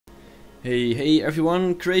Hey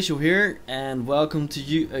everyone, Crazy here and welcome to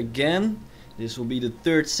you again. This will be the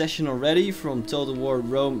third session already from Total War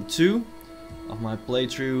Rome 2 of my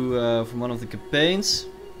playthrough from one of the campaigns.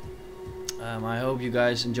 I hope you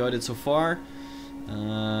guys enjoyed it so far.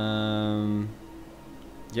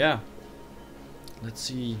 Yeah, let's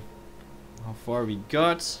see how far we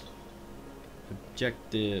got.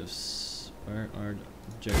 Objectives. Where are the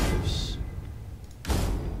objectives?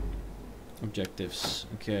 Objectives.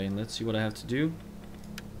 Okay, let's see what I have to do.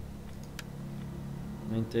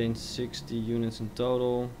 Maintain 60 units in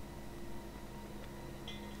total.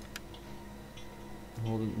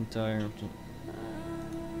 Hold an entire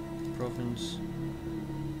province.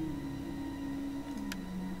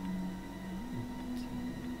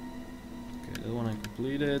 Okay, that one I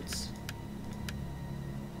completed.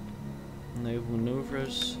 Naval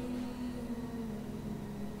maneuvers.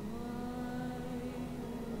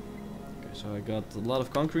 So I got a lot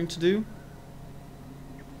of conquering to do.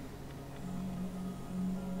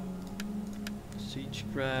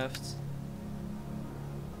 Siegecraft,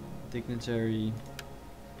 dignitary,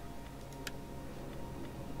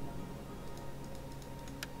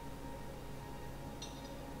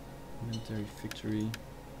 military victory.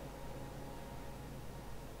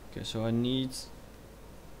 Okay, so I need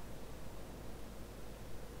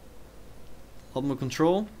ultimate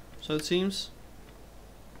control, so it seems.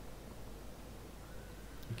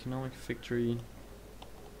 Economic victory.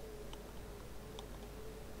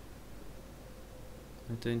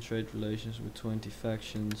 Maintain trade relations with 20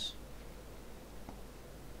 factions.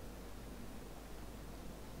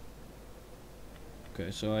 Okay,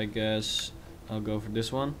 so I guess I'll go for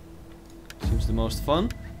this one. Seems the most fun.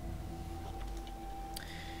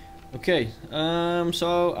 Okay,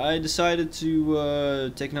 so I decided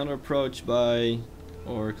to take another approach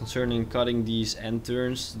concerning cutting these end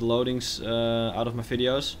turns, the loadings out of my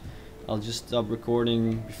videos. I'll just stop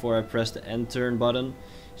recording before I press the end turn button,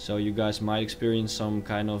 so you guys might experience some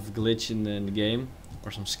kind of glitch in the game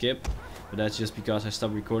or some skip, but that's just because I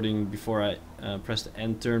stopped recording before I press the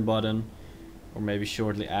end turn button, or maybe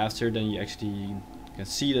shortly after. Then you actually can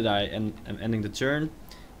see that I am ending the turn,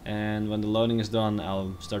 and when the loading is done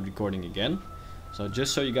I'll start recording again. So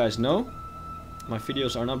just so you guys know, my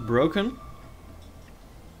videos are not broken.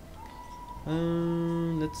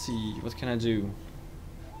 Let's see, what can I do?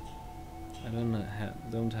 I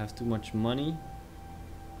don't have too much money.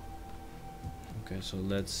 Okay, so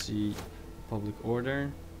let's see. Public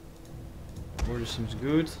order. Order seems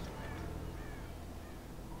good.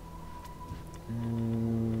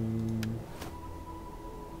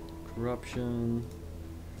 Corruption.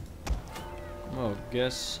 Oh,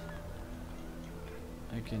 guess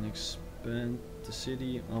I can expand the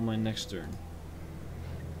city on my next turn.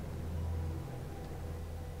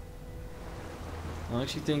 I'm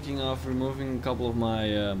actually thinking of removing a couple of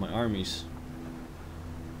my my armies.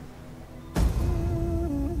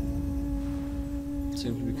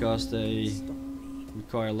 Simply because they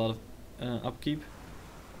require a lot of upkeep.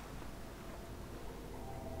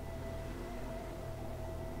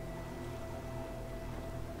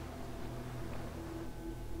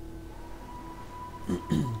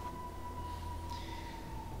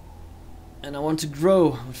 And I want to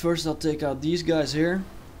grow, but first I'll take out these guys here.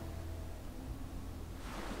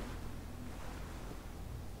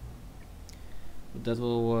 That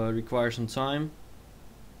will require some time.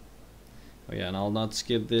 Oh yeah, and I'll not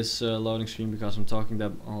skip this loading screen because I'm talking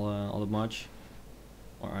that all that much,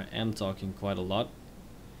 or I am talking quite a lot.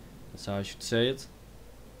 That's how I should say it.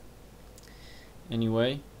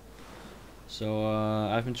 Anyway, so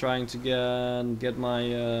I've been trying to get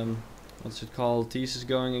my what's it called, thesis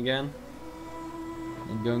going again.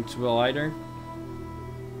 Not going too well either.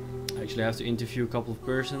 I actually have to interview a couple of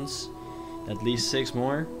persons, at least 6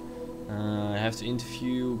 more. I have to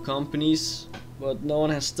interview companies, but no one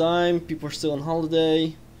has time. People are still on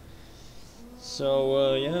holiday,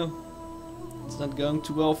 so yeah, it's not going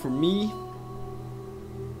too well for me.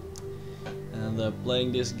 And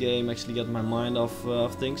playing this game actually got my mind off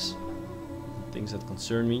things that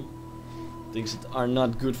concern me, things that are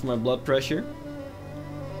not good for my blood pressure.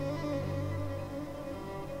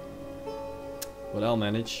 But I'll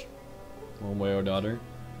manage, one way or the other.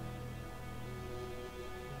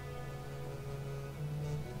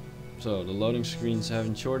 So the loading screens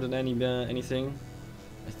haven't shorted anything.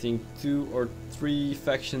 I think 2 or 3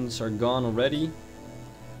 factions are gone already,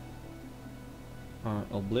 are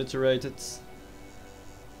obliterated.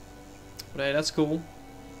 But hey, that's cool.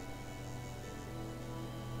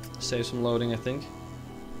 Save some loading, I think.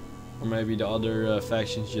 Or maybe the other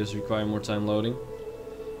factions just require more time loading,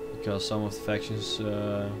 because some of the factions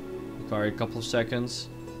require a couple of seconds,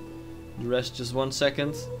 The rest just 1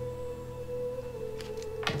 second.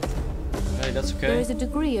 Okay, that's okay. There is a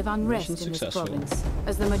degree of unrest Mission in this successful. province,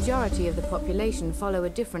 as the majority of the population follow a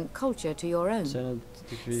different culture to your own. Senate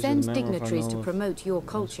decrees Send the member of dignitaries to our promote your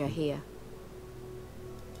culture here.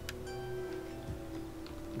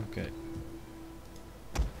 Okay.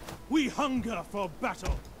 We hunger for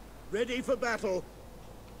battle. Ready for battle.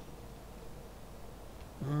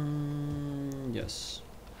 Yes.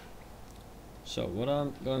 So what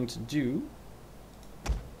I'm going to do.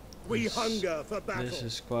 We hunger for battle. This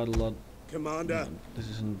is quite a lot. Commander. No, this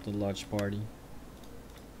isn't a large party.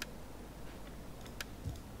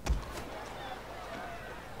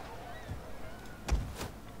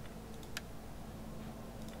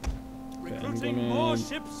 Okay, I'm Recruiting more gonna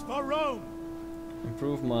ships for Rome.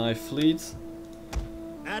 improve my fleet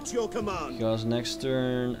At your command. because next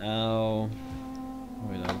turn I'll.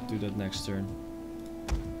 Wait, I'll do that next turn.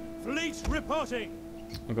 Fleet reporting.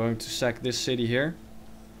 I'm going to sack this city here.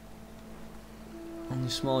 Only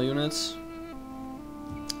small units.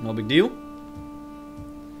 No big deal.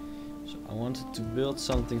 So I wanted to build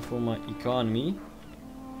something for my economy.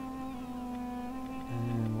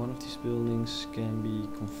 And one of these buildings can be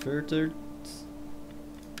converted.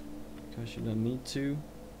 Because you don't need to.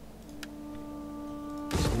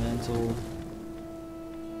 Dismantle.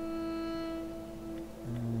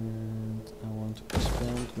 And I want to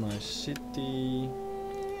expand my city.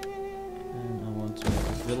 And I want to make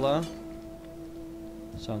a villa.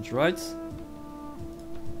 Sounds right.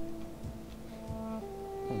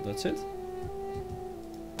 Oh, that's it.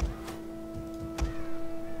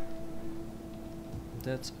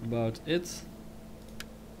 That's about it.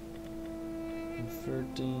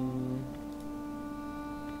 Converting.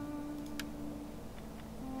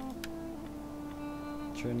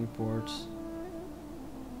 Training ports.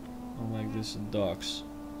 I'll make this docks.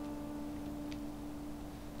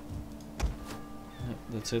 Yep,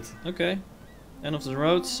 that's it. Okay. End of the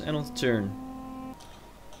roads, end of the turn.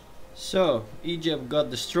 So, Egypt got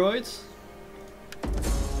destroyed.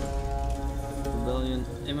 Rebellion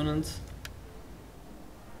imminent.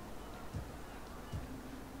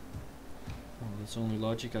 Oh, that's only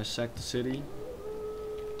logic. I sacked the city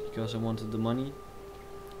because I wanted the money.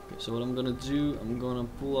 Okay, so what I'm gonna do, I'm gonna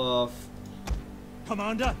pull off.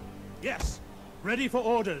 Commander. Yes. Ready for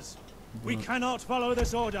orders. We cannot follow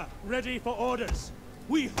this order. Ready for orders.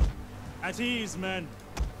 We... At ease, men.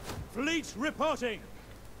 Fleet reporting.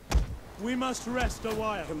 We must rest a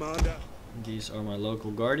while. Commander. These are my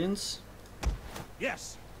local guardians.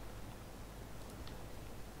 Yes.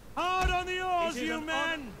 Hard on the oars, you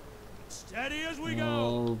men. Steady as we go.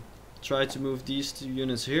 I'll try to move these 2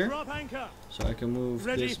 units here, Drop anchor. so I can move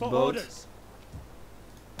Ready this for boat. orders.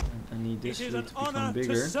 And I need this It is fleet an to become honor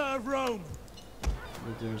bigger. to serve Rome.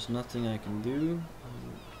 But there's nothing I can do.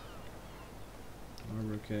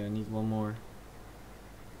 Okay, I need one more.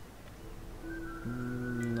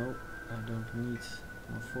 Nope, I don't need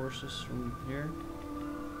more forces from here.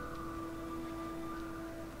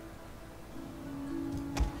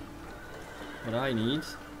 What I need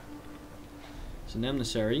is an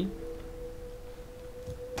emissary.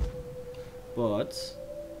 But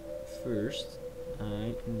first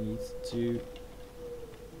I need to...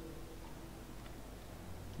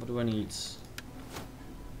 What do I need?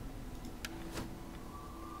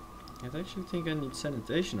 I actually think I need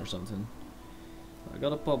sanitation or something. I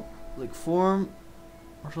got a public form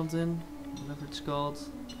or something, whatever it's called.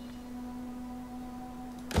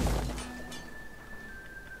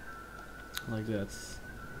 Like that.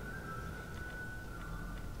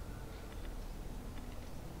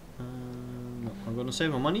 No, I'm gonna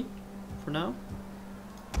save my money for now.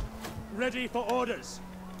 Ready for orders.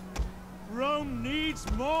 Rome needs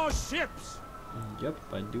more ships. Yep,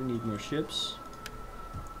 I do need more ships.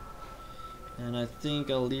 And I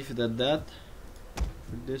think I'll leave it at that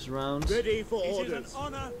for this round. Ready for It is an orders.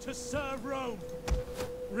 honor to serve Rome.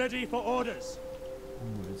 Ready for orders.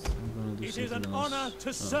 Wait, I'm gonna do It is something an else. honor to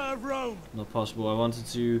Oh, serve Rome. not possible. I wanted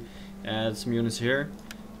to add some units here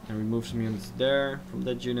and remove some units there from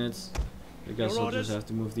that unit. I guess Your I'll orders? just have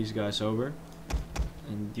to move these guys over.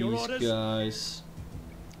 And Your these orders? guys.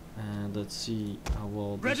 And let's see how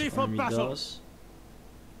well Ready this for army battle. does.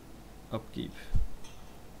 Upkeep.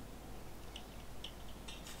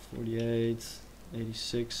 48,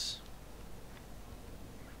 86.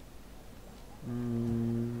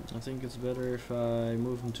 I think it's better if I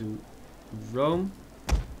move them to Rome.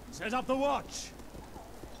 Set up the watch.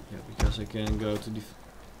 Yeah, because I can go to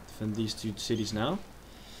defend these 2 cities now.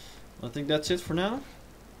 I think that's it for now.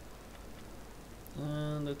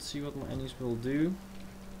 And let's see what my enemies will do.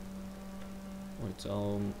 Wait,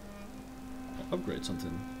 I'll upgrade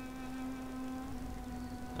something.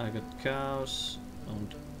 I got cows on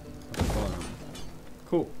a farm.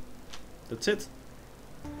 Cool. That's it.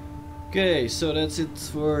 Okay, so that's it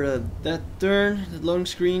for that turn, that loading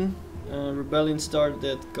screen. Rebellion started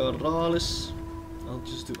at Cartage. I'll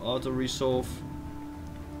just do auto resolve.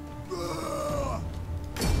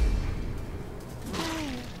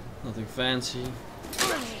 Nothing fancy.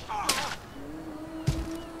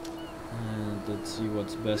 And let's see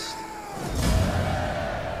what's best.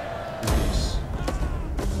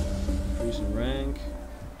 Increase in rank.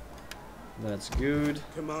 That's good.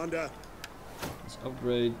 Commander. Let's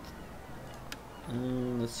upgrade.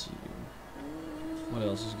 Let's see. What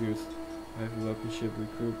else is good? Heavy weapon ship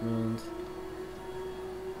recruitment.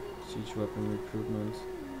 Siege weapon recruitment.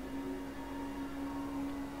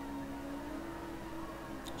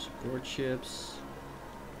 Support ships.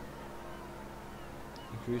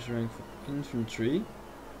 Increase rank for infantry.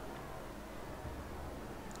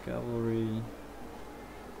 Cavalry.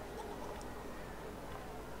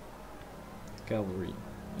 Cavalry.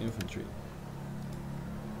 Infantry.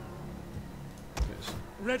 Okay, so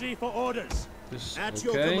Ready for orders. this is At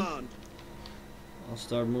your okay. command. I'll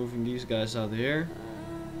start moving these guys out here.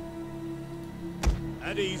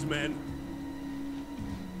 At ease, men.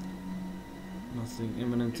 Nothing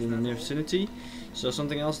imminent in the near vicinity. So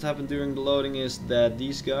something else that happened during the loading is that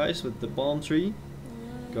these guys with the palm tree,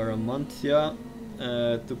 Garamantia,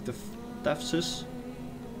 took the Tafsus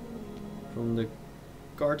from the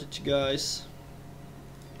Cartage guys.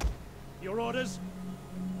 Your orders.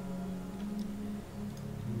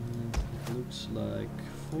 And it looks like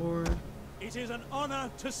 4. It is an honor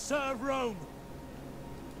to serve Rome.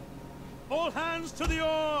 All hands to the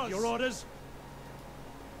oars. Your orders.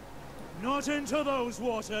 Not into those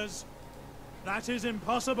waters. That is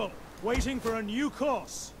impossible. Waiting for a new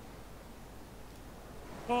course.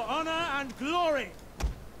 For honor and glory.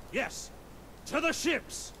 Yes. To the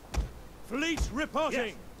ships. Fleet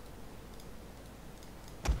reporting.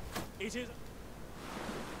 Yes. It is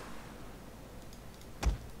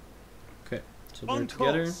Okay, so they're on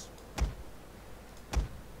together. course.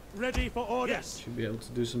 Ready for orders. Yes. Should be able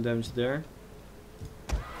to do some damage there.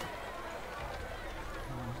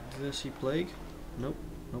 Did I see plague? Nope,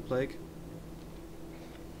 no plague.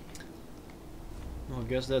 Well, I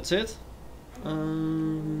guess that's it.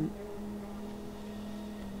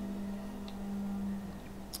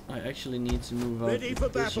 I actually need to move out Ready for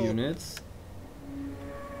with this battle. unit.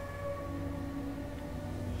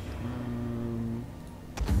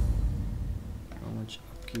 How much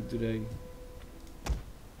upkeep do they?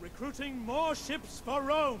 Recruiting more ships for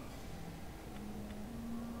Rome.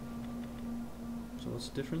 So what's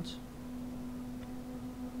the difference?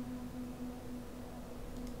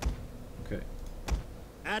 Okay.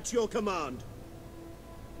 At your command.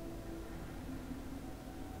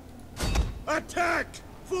 Attack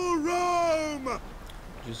for Rome!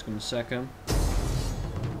 Just gonna sack him.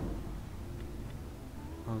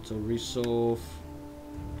 Auto resolve.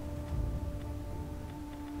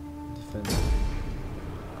 Defend.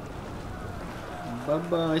 Bye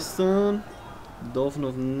bye, son. Dolphin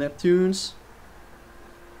of Neptunes.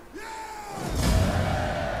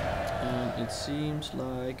 And it seems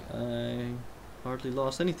like I hardly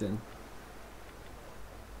lost anything.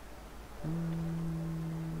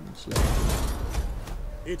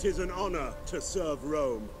 It is an honor to serve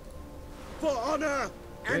Rome. For honor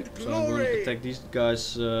and So I'm going to glory! attack these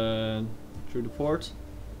guys through the port.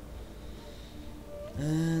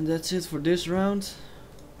 And that's it for this round.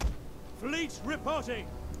 Fleet reporting.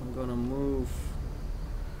 I'm gonna move.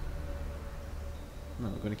 No,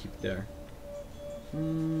 I'm gonna keep it there.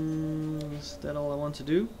 Is that all I want to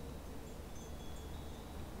do?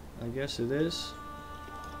 I guess it is.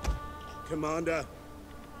 Commander.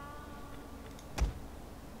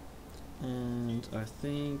 And I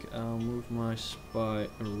think I'll move my spy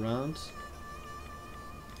around,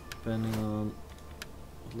 depending on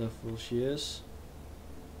what level she is.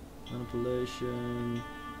 Manipulation.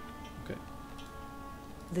 Okay.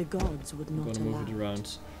 The gods would I'm not gonna allow move it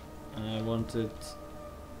around. I wanted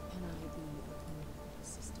Can I be of more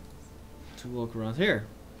assistance? to walk around here.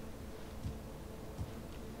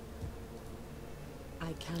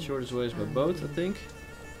 I can. Shortest way is by boat, I think.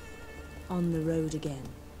 On the road again.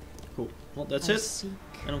 Cool. Well, that's I it. seek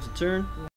End of the turn.